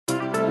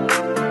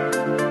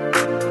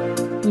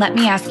Let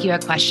me ask you a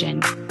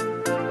question.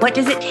 What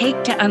does it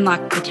take to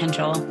unlock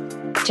potential,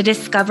 to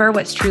discover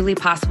what's truly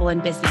possible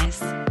in business,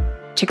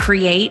 to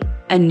create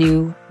a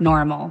new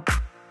normal?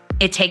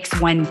 It takes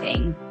one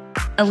thing: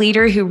 a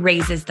leader who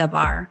raises the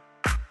bar,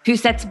 who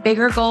sets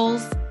bigger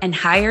goals and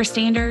higher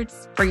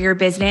standards for your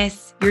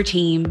business, your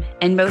team,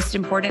 and most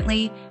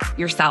importantly,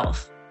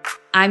 yourself.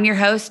 I'm your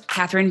host,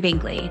 Catherine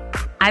Bingley.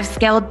 I've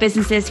scaled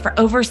businesses for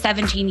over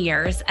 17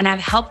 years, and I've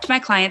helped my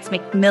clients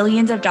make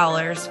millions of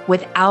dollars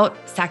without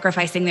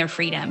sacrificing their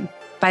freedom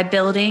by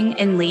building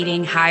and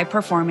leading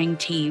high-performing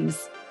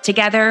teams.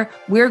 Together,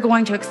 we're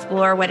going to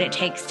explore what it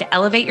takes to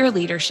elevate your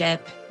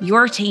leadership,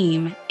 your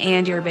team,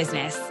 and your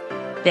business.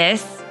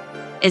 This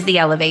is the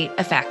Elevate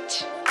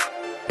Effect.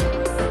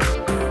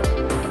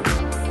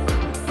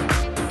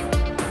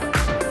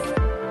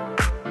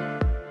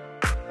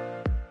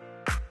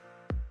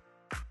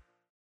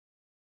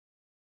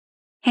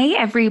 Hey,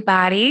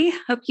 everybody.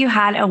 Hope you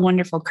had a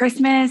wonderful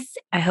Christmas.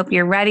 I hope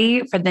you're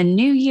ready for the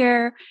new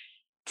year.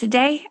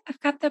 Today,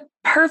 I've got the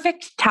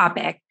perfect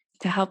topic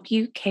to help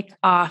you kick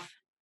off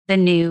the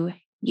new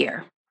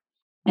year.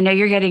 I know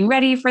you're getting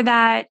ready for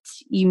that.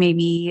 You may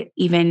be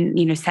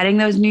even, setting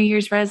those New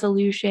Year's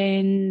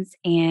resolutions.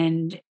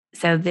 And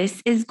so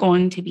this is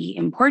going to be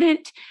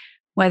important,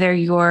 whether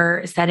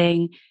you're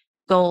setting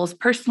goals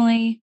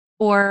personally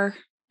or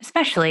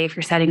especially if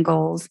you're setting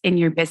goals in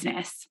your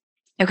business.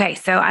 Okay,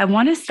 so I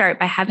want to start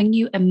by having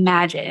you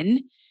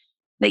imagine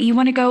that you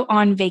want to go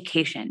on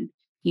vacation.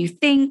 You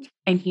think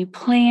and you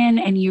plan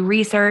and you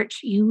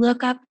research, you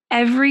look up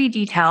every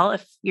detail.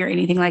 If you're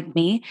anything like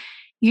me,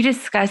 you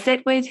discuss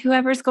it with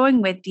whoever's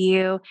going with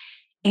you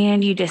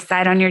and you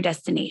decide on your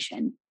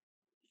destination.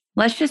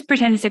 Let's just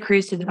pretend it's a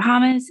cruise to the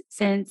Bahamas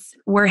since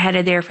we're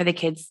headed there for the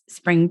kids'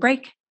 spring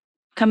break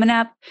coming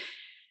up.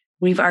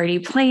 We've already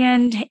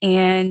planned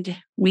and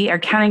we are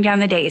counting down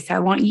the days. So I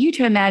want you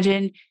to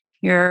imagine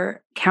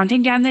you're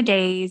counting down the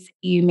days.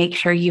 You make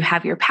sure you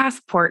have your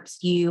passports.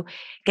 You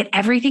get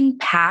everything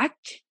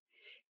packed.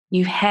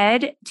 You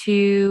head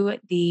to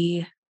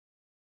the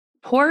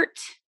port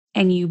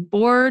and you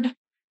board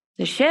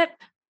the ship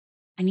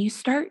and you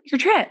start your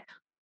trip.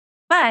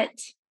 But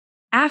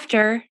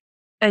after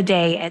a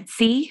day at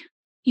sea,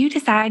 you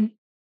decide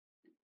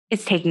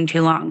it's taking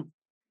too long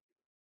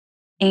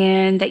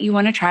and that you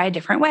want to try a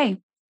different way.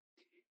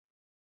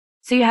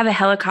 So you have a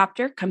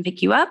helicopter come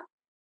pick you up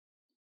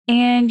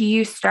and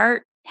you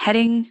start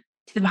heading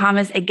to the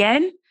Bahamas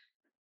again,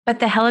 but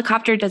the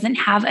helicopter doesn't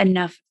have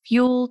enough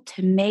fuel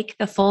to make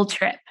the full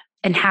trip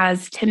and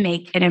has to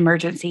make an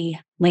emergency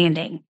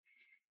landing.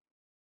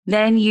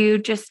 Then you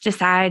just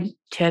decide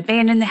to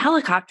abandon the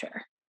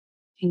helicopter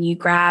and you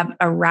grab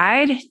a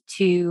ride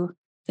to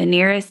the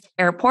nearest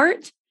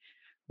airport.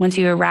 Once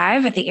you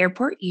arrive at the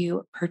airport,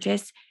 you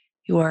purchase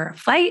your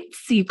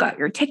flights. You've got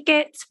your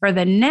tickets for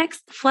the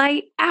next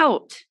flight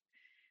out,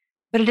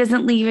 but it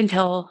doesn't leave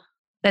until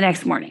the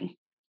next morning.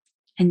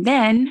 And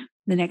then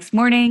the next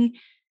morning,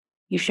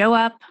 you show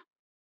up,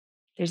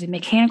 there's a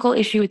mechanical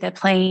issue with the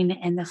plane,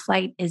 and the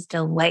flight is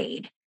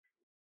delayed.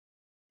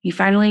 You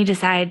finally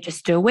decide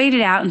just to wait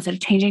it out instead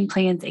of changing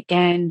plans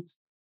again.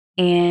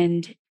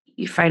 And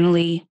you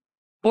finally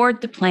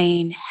board the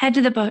plane, head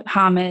to the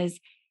Bahamas.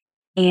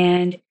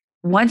 And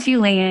once you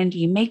land,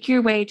 you make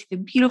your way to the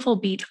beautiful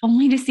beach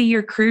only to see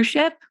your cruise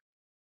ship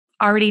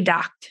already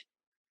docked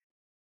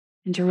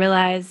and to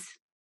realize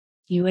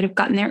you would have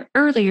gotten there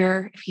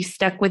earlier if you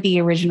stuck with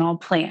the original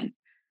plan.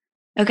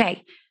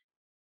 Okay,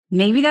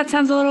 maybe that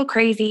sounds a little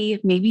crazy.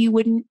 Maybe you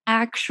wouldn't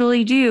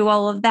actually do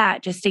all of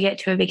that just to get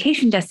to a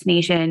vacation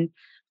destination,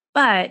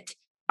 but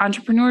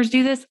entrepreneurs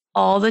do this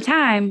all the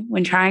time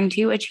when trying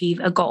to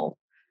achieve a goal.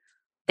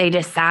 They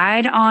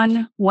decide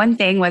on one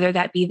thing, whether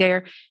that be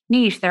their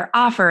niche, their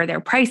offer,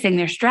 their pricing,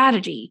 their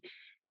strategy,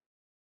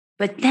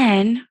 but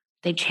then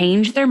they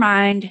change their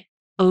mind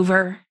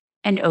over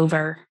and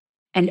over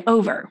and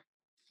over.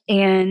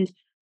 And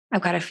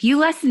I've got a few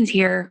lessons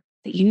here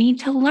that you need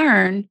to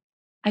learn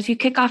as you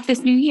kick off this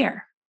new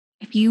year.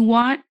 If you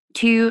want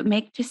to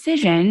make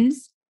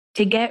decisions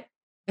to get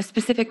a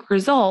specific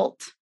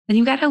result, then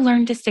you've got to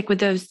learn to stick with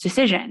those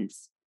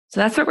decisions. So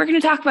that's what we're going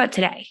to talk about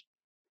today.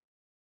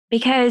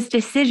 Because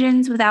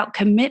decisions without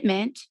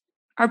commitment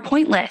are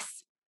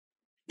pointless.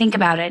 Think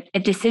about it. A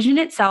decision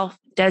itself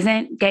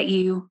doesn't get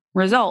you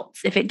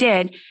results. If it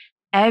did,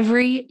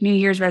 every New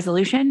Year's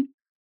resolution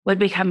would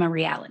become a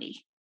reality.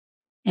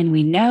 And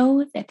we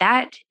know that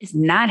that is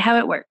not how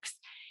it works.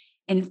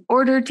 In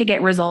order to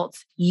get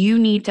results, you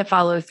need to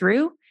follow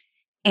through.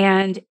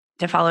 And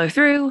to follow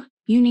through,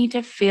 you need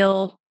to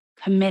feel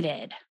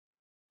committed.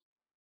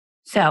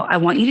 So I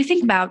want you to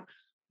think about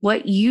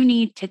what you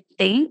need to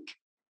think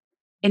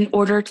in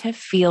order to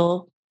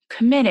feel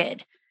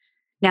committed.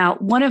 Now,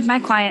 one of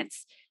my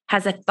clients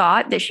has a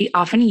thought that she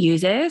often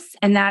uses,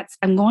 and that's,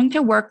 I'm going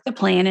to work the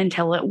plan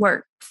until it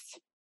works.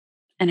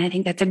 And I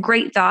think that's a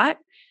great thought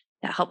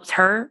that helps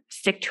her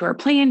stick to her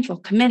plan, feel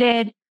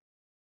committed,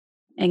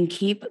 and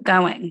keep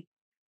going.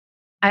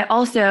 I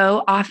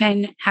also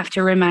often have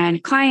to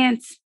remind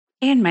clients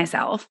and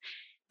myself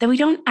that we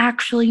don't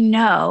actually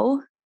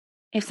know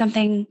if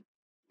something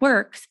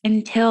works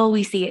until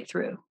we see it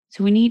through.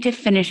 So we need to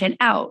finish it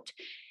out.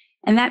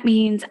 And that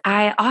means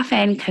I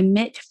often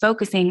commit to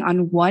focusing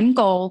on one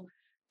goal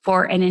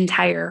for an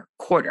entire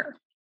quarter.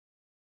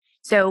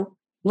 So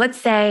let's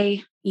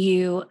say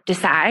you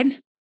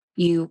decide,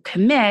 you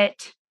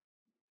commit,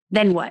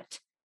 then what?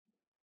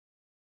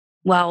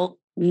 Well,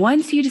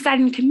 once you decide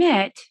and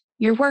commit,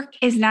 your work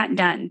is not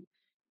done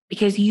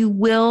because you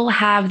will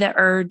have the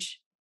urge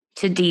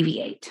to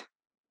deviate.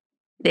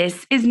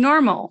 This is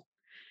normal.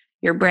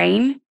 Your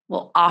brain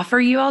will offer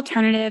you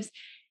alternatives.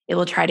 It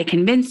will try to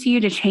convince you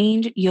to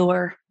change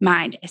your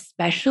mind,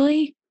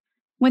 especially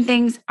when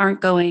things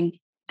aren't going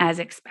as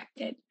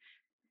expected,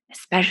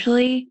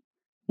 especially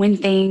when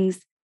things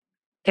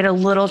get a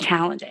little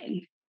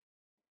challenging,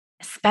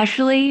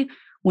 especially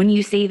when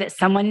you see that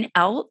someone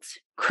else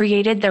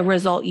created the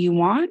result you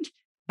want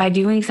by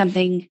doing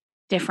something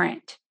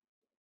different.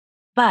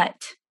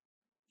 But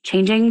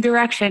changing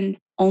direction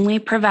only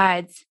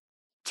provides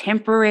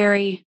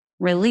temporary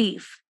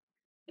relief.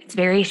 It's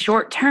very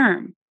short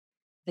term.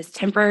 This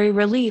temporary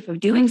relief of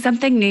doing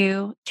something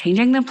new,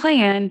 changing the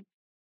plan,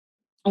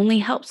 only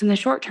helps in the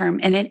short term,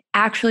 and it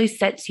actually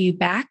sets you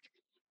back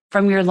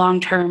from your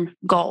long-term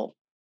goal.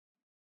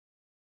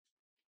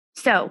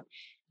 So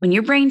when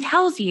your brain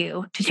tells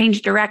you to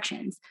change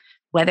directions,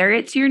 whether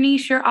it's your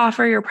niche, your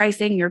offer, your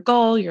pricing, your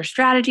goal, your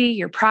strategy,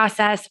 your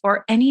process,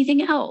 or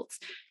anything else,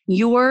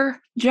 your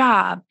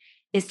job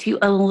is to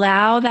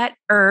allow that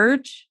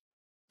urge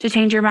to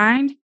change your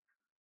mind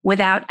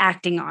without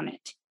acting on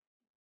it.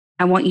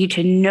 I want you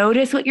to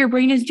notice what your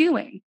brain is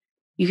doing.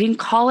 You can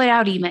call it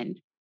out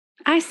even.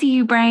 I see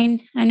you,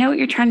 brain. I know what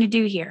you're trying to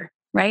do here,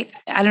 right?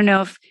 I don't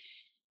know if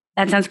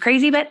that sounds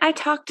crazy, but I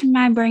talk to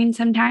my brain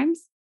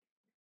sometimes.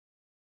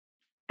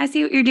 I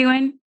see what you're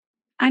doing.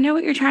 I know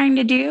what you're trying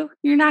to do.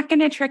 You're not going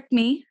to trick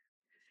me.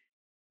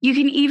 You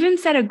can even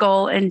set a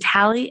goal and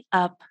tally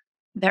up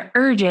the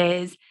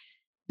urges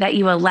that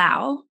you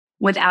allow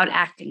without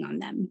acting on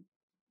them.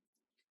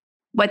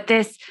 What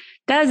this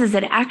does is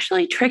it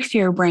actually tricks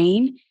your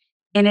brain,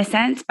 in a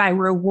sense, by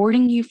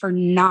rewarding you for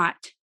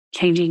not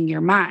changing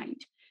your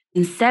mind,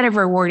 instead of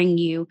rewarding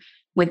you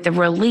with the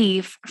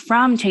relief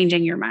from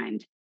changing your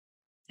mind.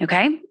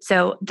 Okay,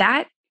 so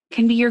that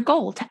can be your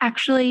goal, to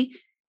actually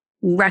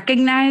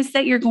recognize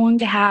that you're going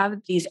to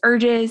have these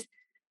urges,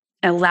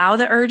 allow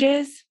the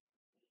urges,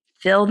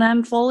 feel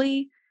them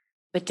fully,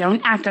 but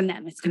don't act on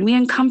them. It's going to be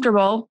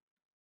uncomfortable,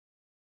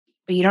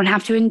 but you don't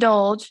have to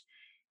indulge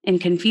in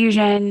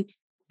confusion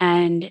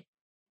and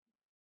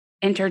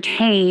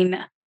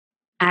entertain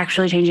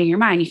actually changing your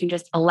mind. You can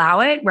just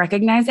allow it,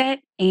 recognize it,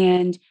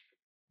 and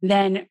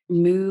then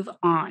move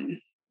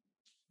on.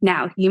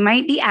 Now, you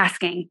might be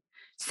asking,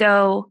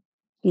 so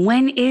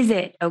when is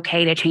it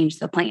okay to change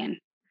the plan?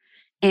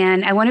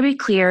 And I want to be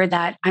clear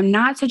that I'm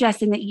not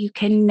suggesting that you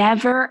can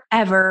never,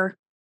 ever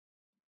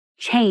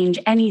change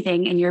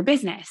anything in your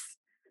business.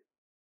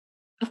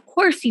 Of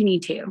course you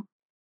need to.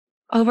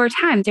 Over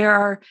time, there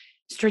are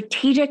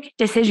strategic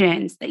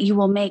decisions that you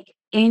will make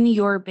in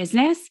your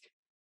business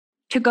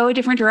to go a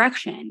different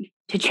direction,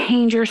 to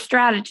change your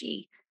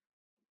strategy.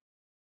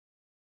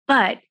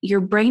 But your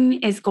brain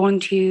is going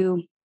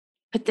to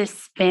put this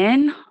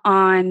spin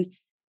on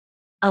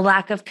a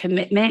lack of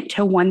commitment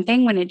to one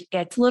thing when it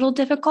gets a little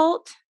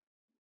difficult,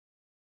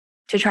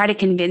 to try to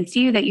convince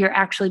you that you're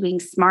actually being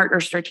smart or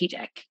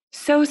strategic.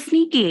 So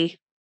sneaky,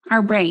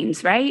 our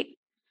brains, right?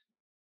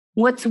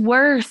 What's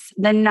worse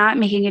than not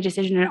making a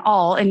decision at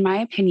all, in my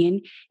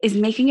opinion, is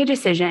making a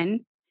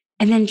decision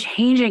and then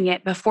changing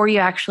it before you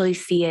actually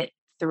see it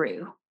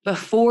through,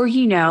 before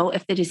you know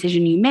if the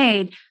decision you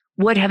made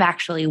would have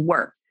actually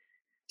worked.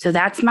 So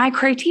that's my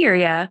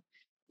criteria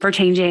for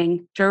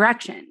changing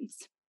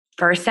directions.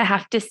 First, I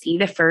have to see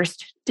the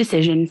first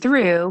decision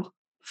through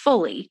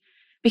fully,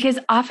 because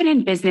often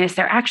in business,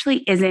 there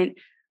actually isn't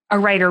a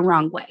right or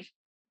wrong way.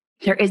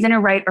 There isn't a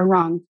right or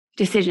wrong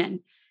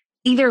decision.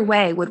 Either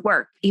way would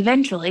work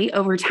eventually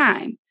over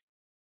time.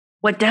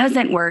 What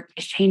doesn't work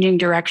is changing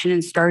direction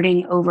and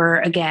starting over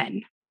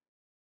again,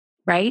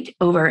 right?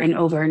 Over and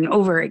over and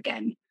over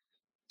again.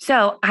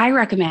 So I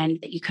recommend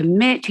that you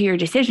commit to your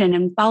decision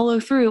and follow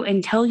through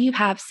until you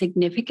have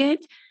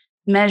significant,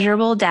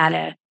 measurable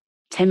data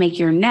to make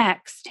your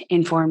next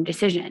informed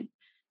decision.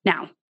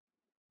 Now,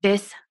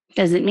 this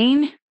doesn't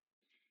mean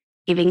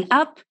giving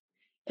up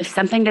if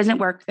something doesn't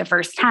work the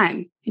first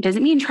time. It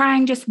doesn't mean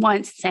trying just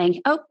once,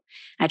 saying, oh,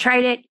 I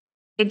tried it,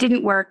 it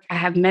didn't work. I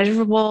have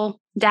measurable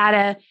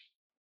data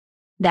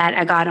that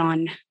I got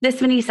on this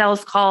many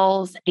sales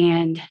calls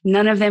and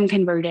none of them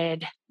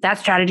converted. That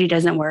strategy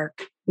doesn't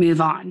work.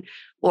 Move on.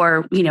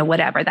 Or,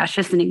 whatever. That's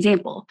just an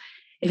example.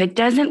 If it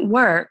doesn't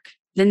work,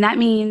 then that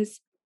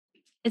means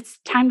it's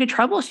time to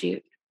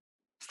troubleshoot.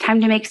 It's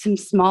time to make some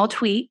small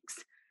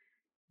tweaks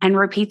and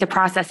repeat the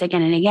process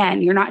again and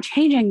again. You're not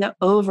changing the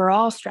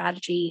overall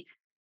strategy.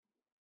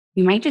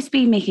 You might just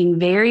be making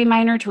very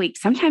minor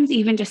tweaks, sometimes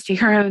even just to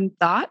your own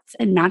thoughts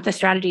and not the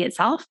strategy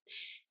itself,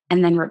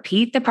 and then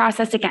repeat the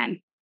process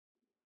again.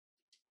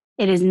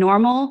 It is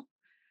normal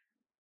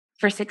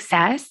for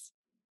success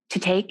to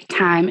take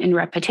time and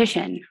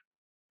repetition.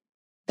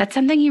 That's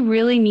something you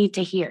really need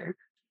to hear.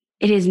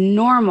 It is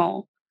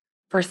normal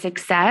for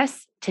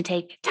success to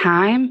take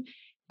time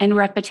and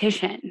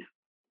repetition.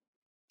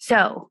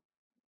 So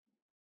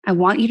I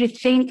want you to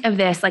think of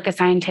this like a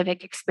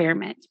scientific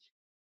experiment.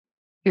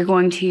 You're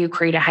going to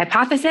create a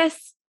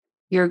hypothesis.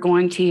 You're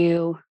going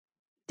to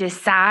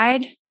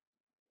decide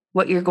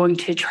what you're going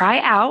to try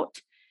out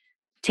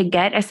to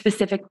get a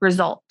specific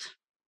result.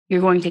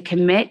 You're going to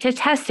commit to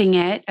testing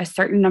it a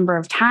certain number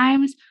of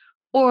times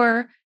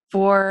or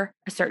for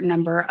a certain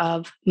number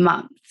of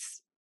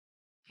months.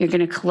 You're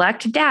going to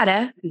collect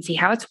data and see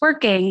how it's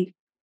working,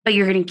 but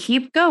you're going to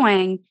keep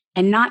going,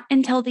 and not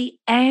until the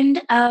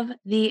end of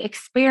the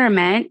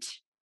experiment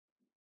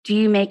do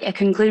you make a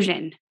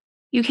conclusion.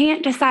 You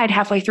can't decide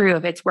halfway through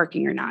if it's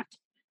working or not.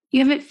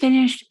 You haven't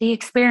finished the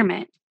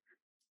experiment.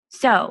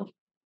 So,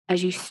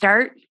 as you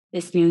start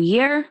this new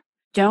year,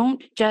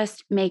 don't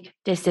just make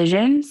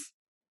decisions,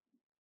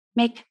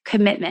 make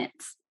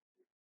commitments.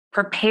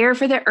 Prepare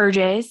for the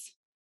urges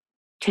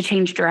to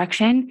change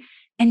direction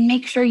and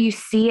make sure you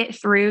see it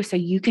through so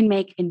you can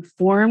make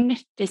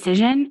informed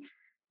decision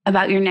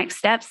about your next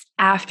steps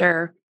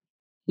after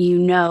you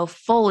know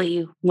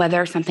fully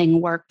whether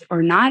something worked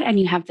or not and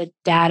you have the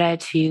data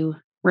to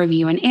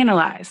review and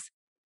analyze.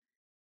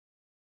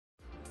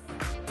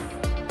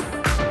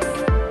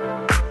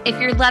 If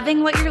you're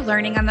loving what you're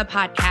learning on the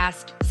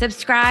podcast,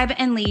 subscribe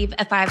and leave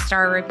a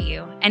 5-star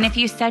review. And if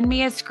you send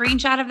me a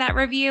screenshot of that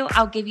review,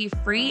 I'll give you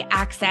free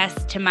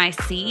access to my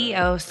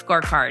CEO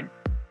scorecard.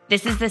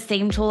 This is the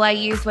same tool I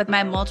use with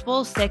my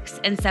multiple 6-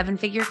 and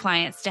 7-figure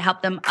clients to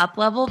help them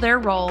up-level their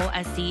role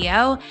as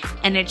CEO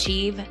and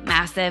achieve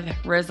massive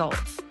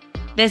results.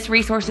 This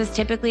resource is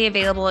typically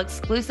available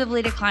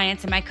exclusively to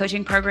clients in my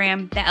coaching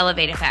program, The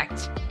Elevate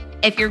Effect.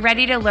 If you're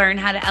ready to learn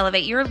how to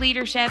elevate your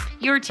leadership,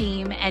 your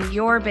team, and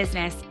your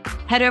business,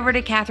 head over to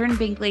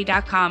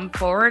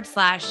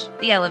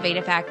katherinebinkley.com/The Elevate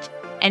Effect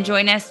and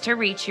join us to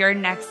reach your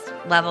next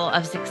level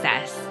of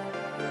success.